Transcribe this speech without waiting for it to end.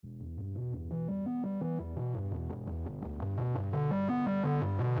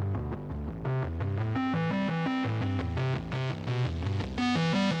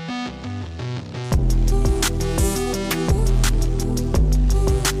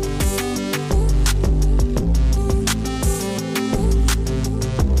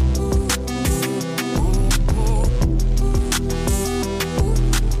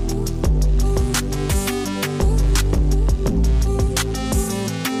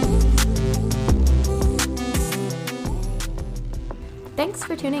Thanks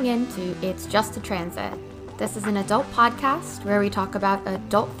for tuning in to It's Just a Transit. This is an adult podcast where we talk about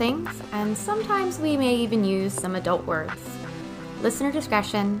adult things, and sometimes we may even use some adult words. Listener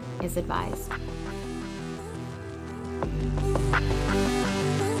discretion is advised.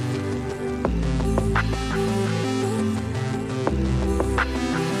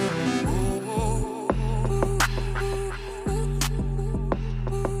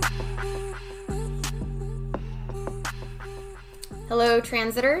 Hello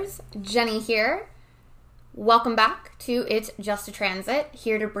transitors, Jenny here. Welcome back to It's Just a Transit,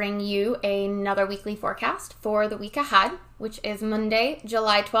 here to bring you another weekly forecast for the week ahead, which is Monday,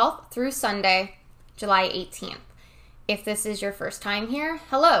 July 12th through Sunday, July 18th. If this is your first time here,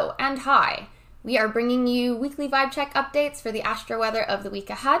 hello and hi. We are bringing you weekly vibe check updates for the astro weather of the week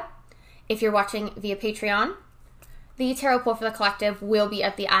ahead. If you're watching via Patreon, the tarot pull for the collective will be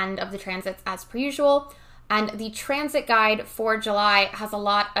at the end of the transits as per usual. And the transit guide for July has a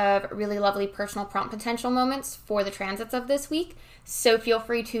lot of really lovely personal prompt potential moments for the transits of this week. So feel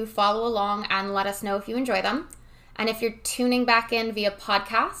free to follow along and let us know if you enjoy them. And if you're tuning back in via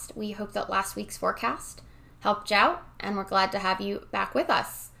podcast, we hope that last week's forecast helped you out, and we're glad to have you back with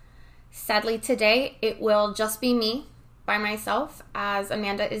us. Sadly, today it will just be me by myself, as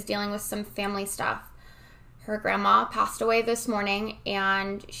Amanda is dealing with some family stuff. Her grandma passed away this morning,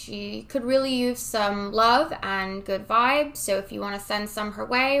 and she could really use some love and good vibes. So if you want to send some her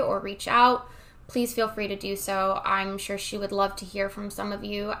way or reach out, please feel free to do so. I'm sure she would love to hear from some of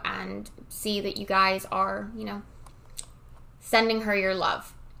you and see that you guys are, sending her your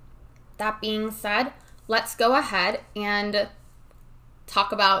love. That being said, let's go ahead and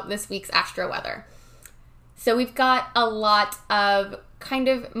talk about this week's astro weather. So we've got a lot of kind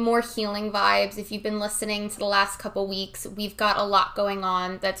of more healing vibes. If you've been listening to the last couple weeks, we've got a lot going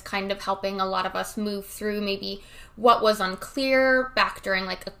on that's kind of helping a lot of us move through maybe what was unclear back during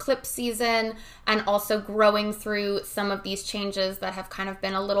like eclipse season, and also growing through some of these changes that have kind of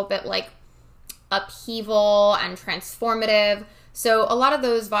been a little bit like upheaval and transformative. So a lot of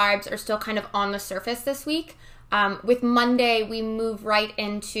those vibes are still kind of on the surface this week. With Monday, we move right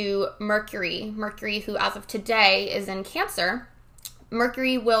into Mercury. Mercury, who as of today is in Cancer.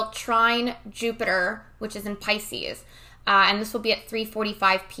 Mercury will trine Jupiter, which is in Pisces, and this will be at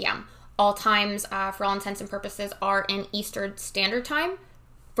 3:45 p.m. All times, for all intents and purposes, are in Eastern Standard Time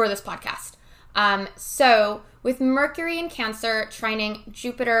for this podcast. So with Mercury in Cancer trining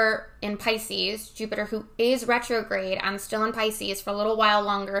Jupiter in Pisces, Jupiter who is retrograde and still in Pisces for a little while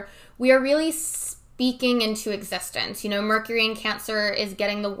longer, we are really speaking into existence. Mercury in Cancer is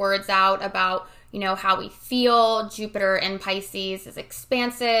getting the words out about how we feel. Jupiter in Pisces is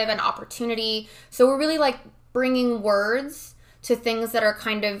expansive and opportunity. So we're really like bringing words to things that are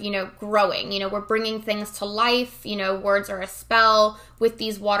kind of, growing. We're bringing things to life. Words are a spell. With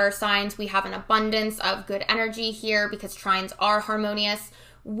these water signs, we have an abundance of good energy here because trines are harmonious.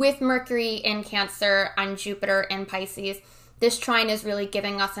 With Mercury in Cancer and Jupiter in Pisces, this trine is really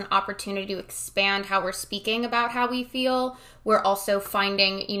giving us an opportunity to expand how we're speaking about how we feel. We're also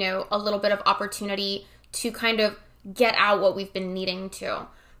finding, a little bit of opportunity to kind of get out what we've been needing to.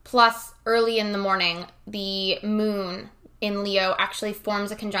 Plus, early in the morning, the moon in Leo actually forms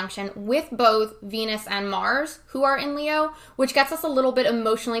a conjunction with both Venus and Mars, who are in Leo, which gets us a little bit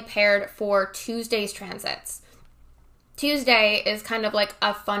emotionally paired for Tuesday's transits. Tuesday is kind of like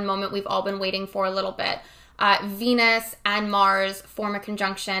a fun moment we've all been waiting for a little bit. Venus and Mars form a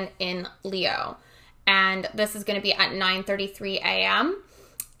conjunction in Leo, and this is going to be at 9:33 a.m.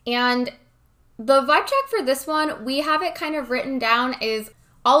 And the vibe check for this one, we have it kind of written down is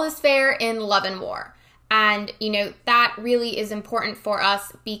all is fair in love and war. And, that really is important for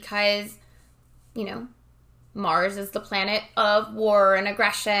us because, Mars is the planet of war and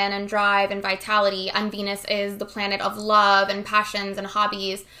aggression and drive and vitality, and Venus is the planet of love and passions and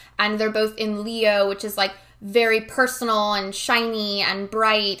hobbies. And they're both in Leo, which is like very personal and shiny and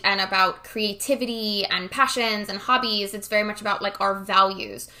bright and about creativity and passions and hobbies. It's very much about like our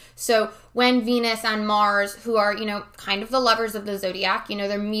values. So when Venus and Mars, who are, kind of the lovers of the zodiac,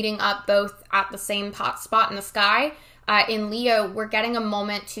 they're meeting up both at the same spot in the sky, in Leo, we're getting a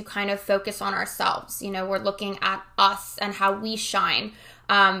moment to kind of focus on ourselves. We're looking at us and how we shine.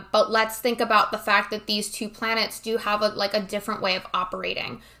 But let's think about the fact that these two planets do have a different way of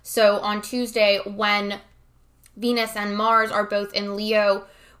operating. So on Tuesday, when Venus and Mars are both in Leo,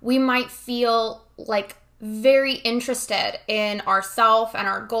 we might feel like very interested in ourself and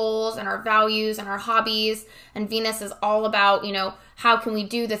our goals and our values and our hobbies. And Venus is all about, how can we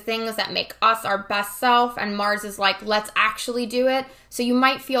do the things that make us our best self? And Mars is like, let's actually do it. So you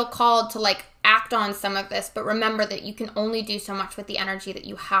might feel called to act on some of this, but remember that you can only do so much with the energy that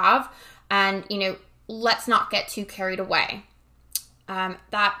you have. And, let's not get too carried away.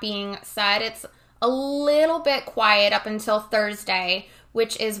 That being said, it's a little bit quiet up until Thursday,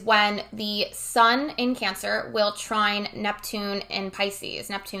 which is when the Sun in Cancer will trine Neptune in Pisces,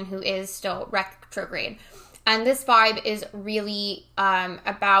 Neptune who is still retrograde. And this vibe is really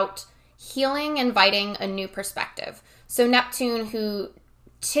about healing, inviting a new perspective. So Neptune, who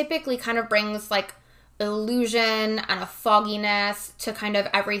typically kind of brings illusion and a fogginess to kind of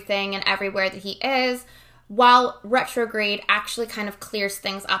everything and everywhere that he is, while retrograde actually kind of clears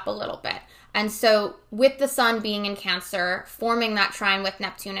things up a little bit. And so with the Sun being in Cancer, forming that trine with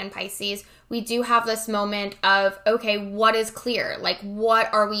Neptune and Pisces, we do have this moment of, okay, what is clear?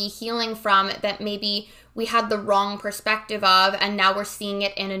 What are we healing from that maybe we had the wrong perspective of, and now we're seeing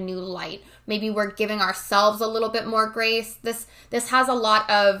it in a new light? Maybe we're giving ourselves a little bit more grace. This has a lot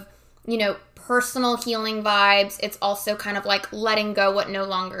of, personal healing vibes. It's also kind of letting go what no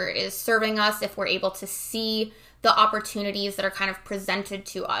longer is serving us if we're able to see the opportunities that are kind of presented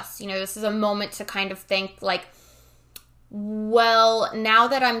to us. This is a moment to kind of think well, now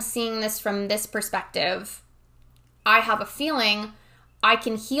that I'm seeing this from this perspective, I have a feeling I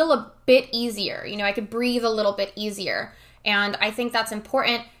can heal a bit easier. I could breathe a little bit easier. And I think that's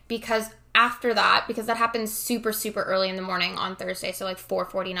important because after that, because that happens super, super early in the morning on Thursday, so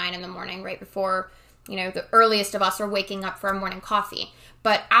 4:49 in the morning, right before, the earliest of us are waking up for our morning coffee.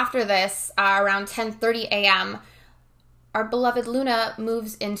 But after this, around 10:30 a.m., our beloved Luna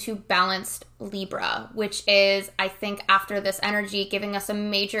moves into balanced Libra, which is, I think, after this energy, giving us a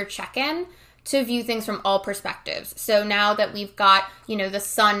major check-in to view things from all perspectives. So now that we've got, the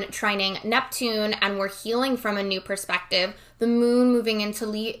Sun trining Neptune and we're healing from a new perspective, the Moon moving into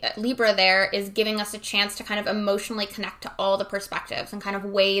Libra there is giving us a chance to kind of emotionally connect to all the perspectives and kind of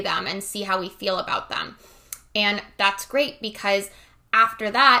weigh them and see how we feel about them. And that's great because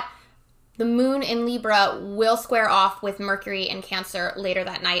after that, the Moon in Libra will square off with Mercury in Cancer later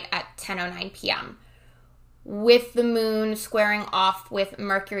that night at 10:09 p.m. With the Moon squaring off with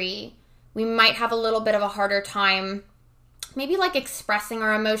Mercury, we might have a little bit of a harder time maybe expressing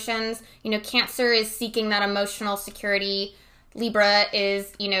our emotions. Cancer is seeking that emotional security. Libra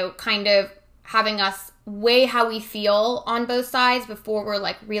is, kind of having us weigh how we feel on both sides before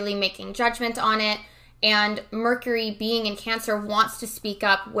we're really making judgment on it. And Mercury being in Cancer wants to speak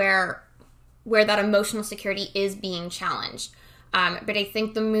up where that emotional security is being challenged. But I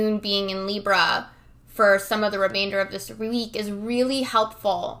think the Moon being in Libra for some of the remainder of this week is really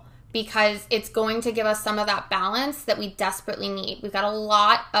helpful because it's going to give us some of that balance that we desperately need. We've got a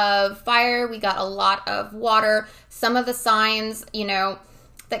lot of fire, we got a lot of water, some of the signs,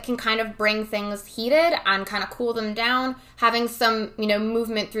 that can kind of bring things heated and kind of cool them down. Having some,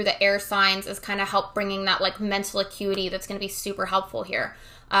 movement through the air signs is kind of help bringing that mental acuity that's going to be super helpful here.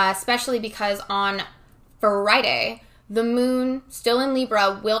 Especially because on Friday, the Moon, still in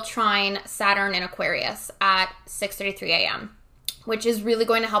Libra, will trine Saturn in Aquarius at 6:33 a.m., which is really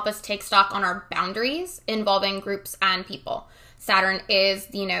going to help us take stock on our boundaries involving groups and people. Saturn is,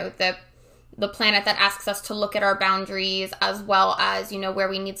 the planet that asks us to look at our boundaries as well as, where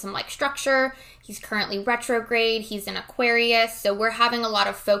we need some structure. He's currently retrograde. He's in Aquarius. So we're having a lot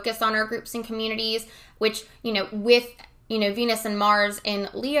of focus on our groups and communities, which, with Venus and Mars in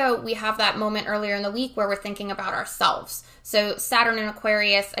Leo, we have that moment earlier in the week where we're thinking about ourselves. So Saturn in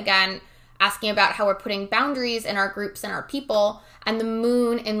Aquarius, again, asking about how we're putting boundaries in our groups and our people, and the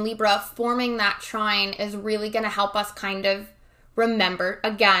Moon in Libra forming that trine is really going to help us kind of remember,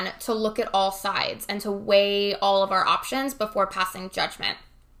 again, to look at all sides and to weigh all of our options before passing judgment,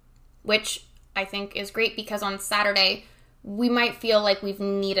 which I think is great because on Saturday, we might feel like we've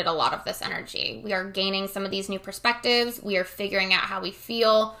needed a lot of this energy. We are gaining some of these new perspectives. We are figuring out how we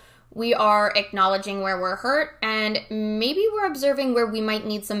feel. We are acknowledging where we're hurt, and maybe we're observing where we might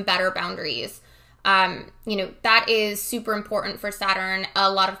need some better boundaries. That is super important for Saturn. A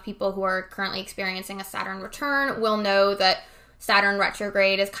lot of people who are currently experiencing a Saturn return will know that Saturn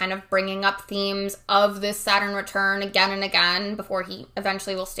retrograde is kind of bringing up themes of this Saturn return again and again before he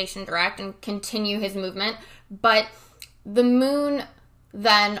eventually will station direct and continue his movement. But the Moon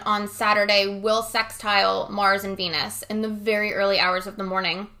then on Saturday will sextile Mars and Venus in the very early hours of the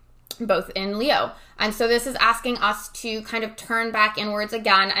morning, both in Leo. And so this is asking us to kind of turn back inwards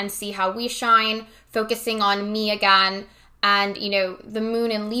again and see how we shine, focusing on me again, And, the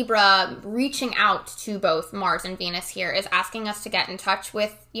moon in Libra reaching out to both Mars and Venus here is asking us to get in touch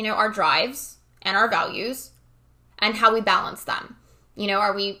with, our drives and our values and how we balance them.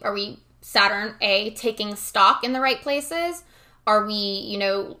 Are we Saturn, taking stock in the right places? Are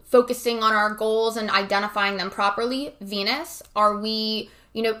we, focusing on our goals and identifying them properly? Venus. Are we,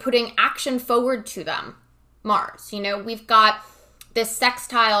 putting action forward to them? Mars. We've got this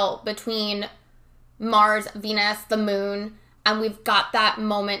sextile between Mars, Venus, the moon, and we've got that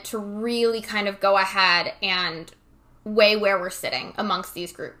moment to really kind of go ahead and weigh where we're sitting amongst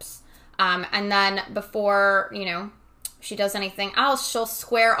these groups. And then before, she does anything else, she'll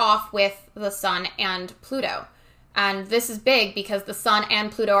square off with the Sun and Pluto. And this is big because the Sun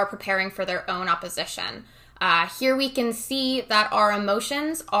and Pluto are preparing for their own opposition. Here we can see that our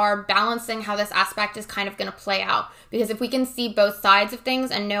emotions are balancing how this aspect is kind of going to play out. Because if we can see both sides of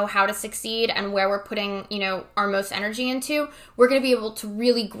things and know how to succeed and where we're putting, our most energy into, we're going to be able to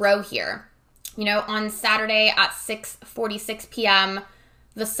really grow here. On Saturday at 6:46 p.m.,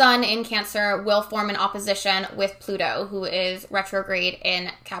 the Sun in Cancer will form an opposition with Pluto, who is retrograde in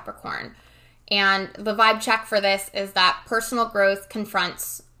Capricorn. And the vibe check for this is that personal growth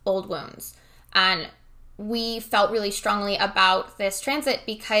confronts old wounds. And we felt really strongly about this transit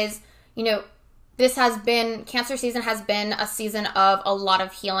because, Cancer season has been a season of a lot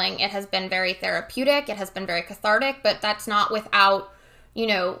of healing. It has been very therapeutic. It has been very cathartic, but that's not without,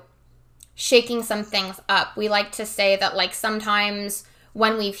 shaking some things up. We like to say that, sometimes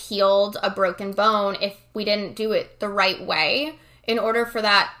when we've healed a broken bone, if we didn't do it the right way, in order for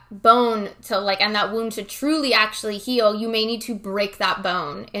that bone to and that wound to truly actually heal, you may need to break that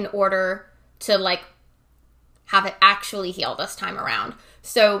bone in order to have it actually heal this time around.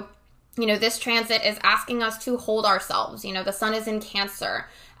 So, this transit is asking us to hold ourselves. The Sun is in Cancer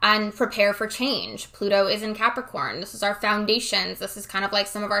and prepare for change. Pluto is in Capricorn. This is our foundations. This is kind of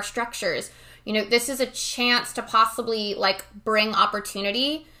some of our structures. This is a chance to possibly bring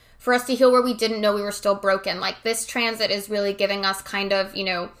opportunity for us to heal where we didn't know we were still broken. This transit is really giving us kind of,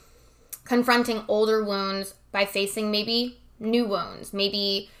 confronting older wounds by facing maybe new wounds,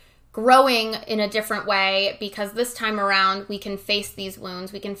 maybe growing in a different way, because this time around we can face these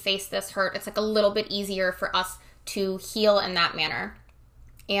wounds, we can face this hurt. It's a little bit easier for us to heal in that manner.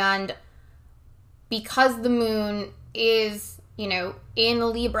 And because the moon is,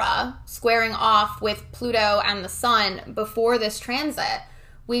 in Libra, squaring off with Pluto and the Sun before this transit,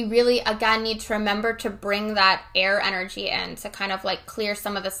 we really, again, need to remember to bring that air energy in to kind of clear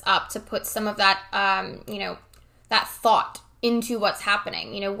some of this up, to put some of that, that thought into what's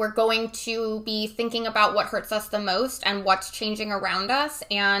happening. We're going to be thinking about what hurts us the most and what's changing around us,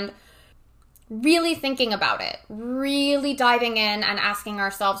 and really thinking about it, really diving in and asking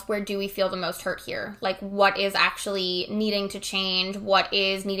ourselves, where do we feel the most hurt here? What is actually needing to change? What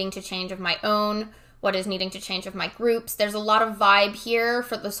is needing to change of my own? What is needing to change of my groups? There's a lot of vibe here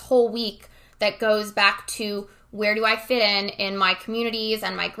for this whole week that goes back to, where do I fit in my communities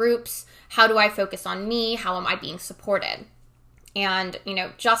and my groups? How do I focus on me? How am I being supported? And,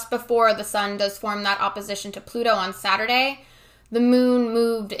 just before the Sun does form that opposition to Pluto on Saturday, the moon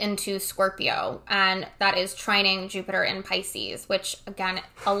moved into Scorpio, and that is trining Jupiter in Pisces, which, again,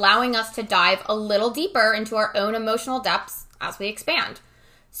 allowing us to dive a little deeper into our own emotional depths as we expand.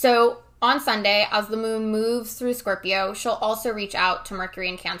 So on Sunday, as the moon moves through Scorpio, she'll also reach out to Mercury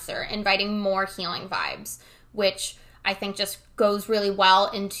in Cancer, inviting more healing vibes, which I think just goes really well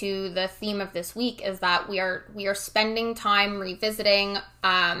into the theme of this week, is that we are spending time revisiting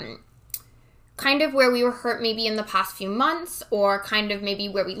kind of where we were hurt maybe in the past few months, or kind of maybe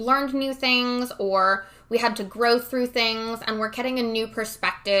where we learned new things, or we had to grow through things, and we're getting a new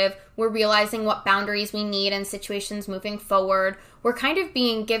perspective. We're realizing what boundaries we need in situations moving forward. We're kind of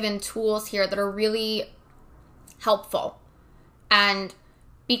being given tools here that are really helpful. And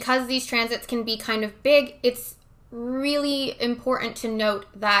because these transits can be kind of big, it's really important to note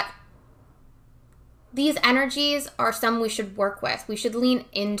that these energies are some we should work with. We should lean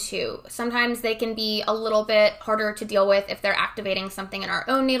into. Sometimes they can be a little bit harder to deal with if they're activating something in our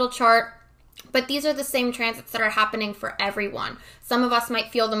own natal chart. But these are the same transits that are happening for everyone. Some of us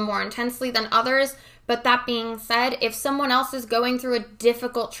might feel them more intensely than others. But that being said, if someone else is going through a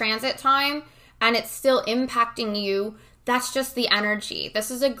difficult transit time and it's still impacting you, that's just the energy.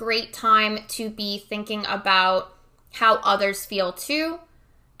 This is a great time to be thinking about how others feel too,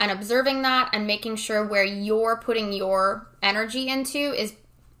 and observing that and making sure where you're putting your energy into is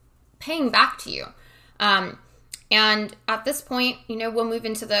paying back to you. And at this point, we'll move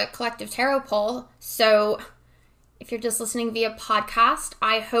into the collective tarot poll. So If you're just listening via podcast,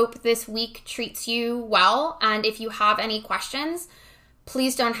 I hope this week treats you well. And if you have any questions,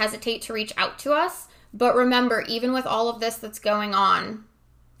 please don't hesitate to reach out to us. But remember, even with all of this that's going on,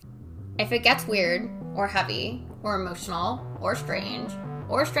 if it gets weird or heavy or emotional or strange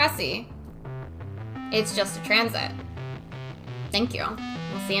or stressy, it's just a transit. Thank you.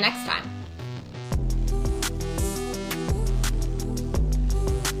 We'll see you next time.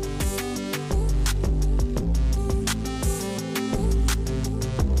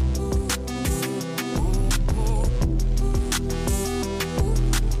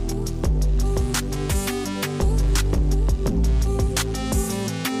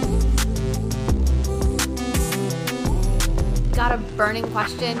 Got a burning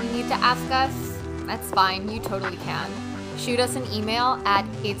question you need to ask us? That's fine, you totally can. Shoot us an email at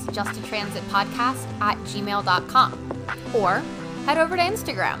itsjustatransitpodcast@gmail.com or head over to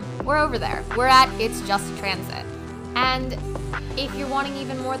Instagram. We're over there. We're at It's Just a Transit. And if you're wanting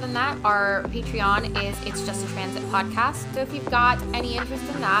even more than that, our Patreon is It's Just a Transit Podcast. So if you've got any interest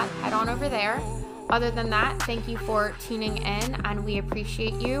in that, head on over there. Other than that, thank you for tuning in, and we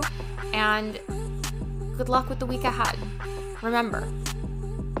appreciate you. And good luck with the week ahead. Remember,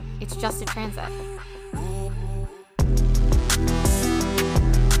 it's just a transit.